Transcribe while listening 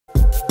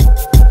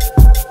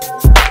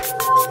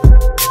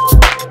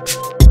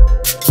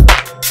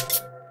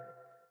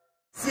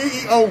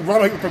CEO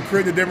Ronald from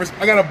Creating the Difference.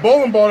 I got a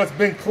bowling ball that's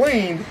been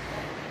cleaned,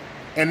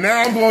 and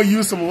now I'm going to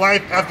use some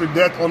Life After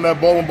Death on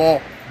that bowling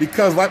ball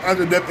because Life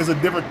After Death is a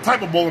different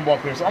type of bowling ball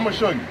cleaner. So I'm going to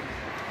show you.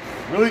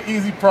 Really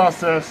easy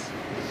process.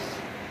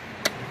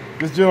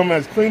 This gentleman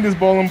has cleaned his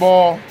bowling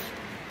ball.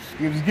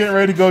 He was getting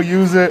ready to go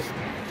use it.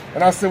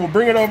 And I said, well,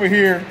 bring it over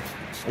here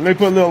and let me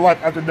put a little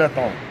Life After Death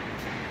on it.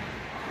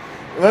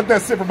 Let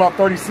that sit for about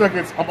 30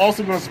 seconds. I'm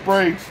also going to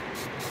spray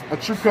a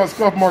True Cut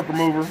scuff mark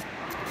remover.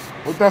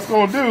 What that's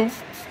going to do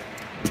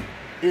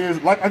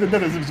is Life After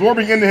Death is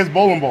absorbing into his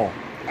bowling ball.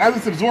 As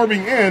it's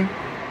absorbing in,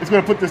 it's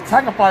going to put this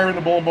tackifier in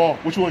the bowling ball,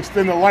 which will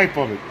extend the life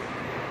of it.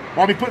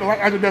 While I'm putting Life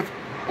After Death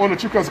on the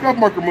True Cut scuff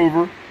mark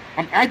remover,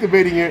 I'm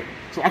activating it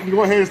so I can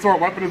go ahead and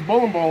start wiping this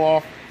bowling ball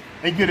off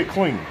and get it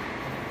clean.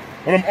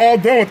 When I'm all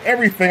done with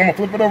everything, I'm going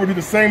to flip it over, do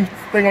the same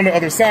thing on the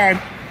other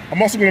side.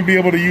 I'm also going to be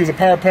able to use a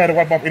power pad to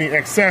wipe off any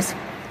excess.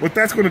 What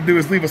that's going to do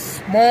is leave a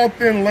small,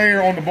 thin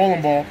layer on the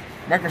bowling ball,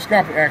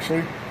 microscopic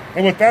actually.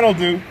 And what that'll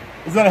do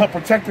is that'll help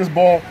protect this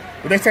ball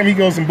the next time he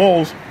goes and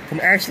bowls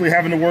from actually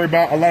having to worry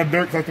about a lot of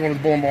dirt collecting on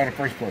his bowling ball in the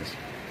first place.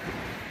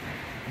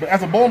 But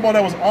as a bowling ball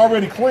that was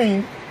already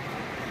clean,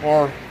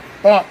 or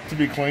thought to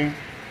be clean,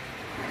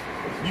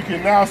 you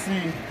can now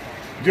see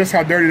just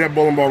how dirty that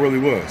bowling ball really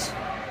was.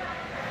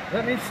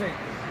 Let me see.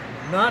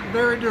 Not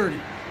very dirty.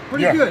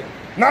 Pretty good.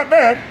 Not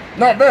bad,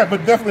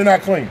 but definitely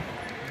not clean.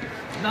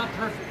 Not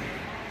perfect.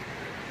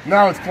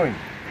 Now it's clean.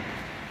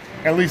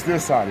 At least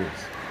this side is.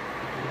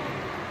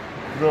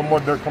 A little more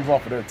dirt comes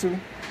off of there too.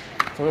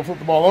 So we'll flip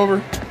the ball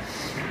over.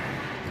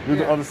 Do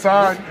the other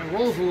side. It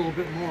rolls a little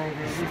bit more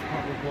over this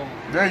part of the ball.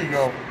 There you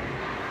go.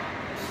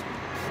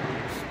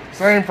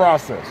 Same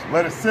process.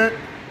 Let it sit.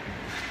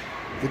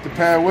 Get the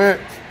pad wet.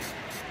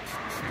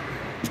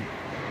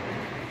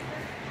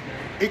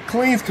 It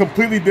cleans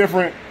completely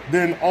different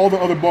than all the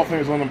other ball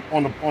cleaners on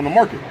the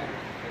market.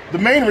 The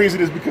main reason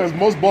is because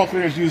most ball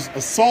cleaners use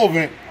a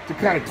solvent to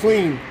kind of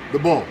clean the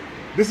ball.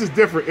 This is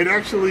different. It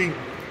actually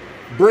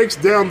breaks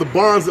down the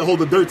bonds that hold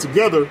the dirt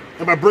together,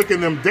 and by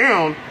breaking them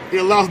down, it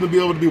allows them to be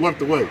able to be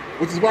wiped away,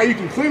 which is why you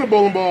can clean a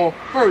bowling ball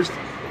first,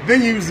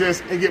 then use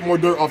this and get more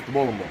dirt off the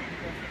bowling ball.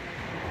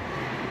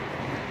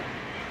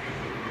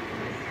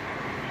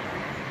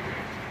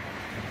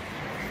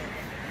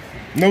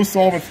 No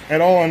solvents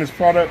at all in this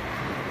product.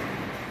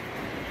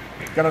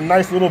 Got a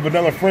nice little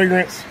vanilla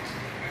fragrance.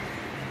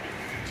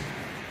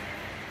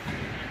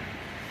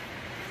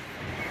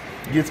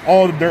 Gets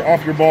all the dirt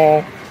off your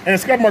ball. And the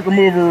scuff mark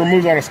remover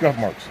removes all the scuff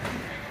marks.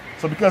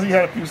 So because he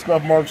had a few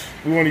scuff marks,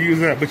 we want to use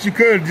that. But you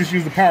could just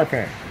use the power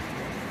pad.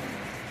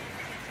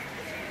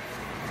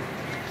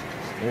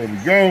 There we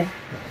go.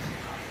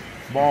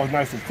 Ball is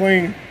nice and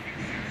clean.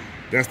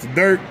 That's the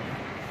dirt.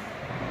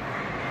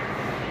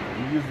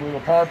 You use the little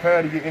power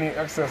pad to get any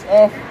excess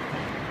off.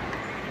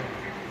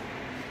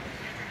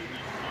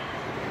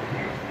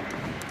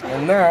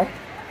 And now,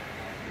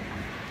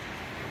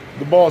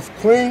 the ball is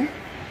clean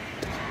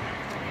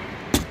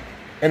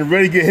and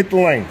ready to hit the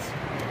lanes.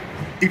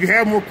 If you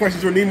have more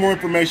questions or need more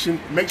information,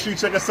 make sure you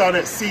check us out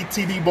at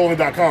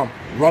ctdbowling.com.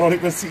 Ronald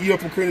Hickman, CEO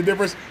from Creating the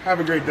Difference. Have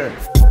a great day.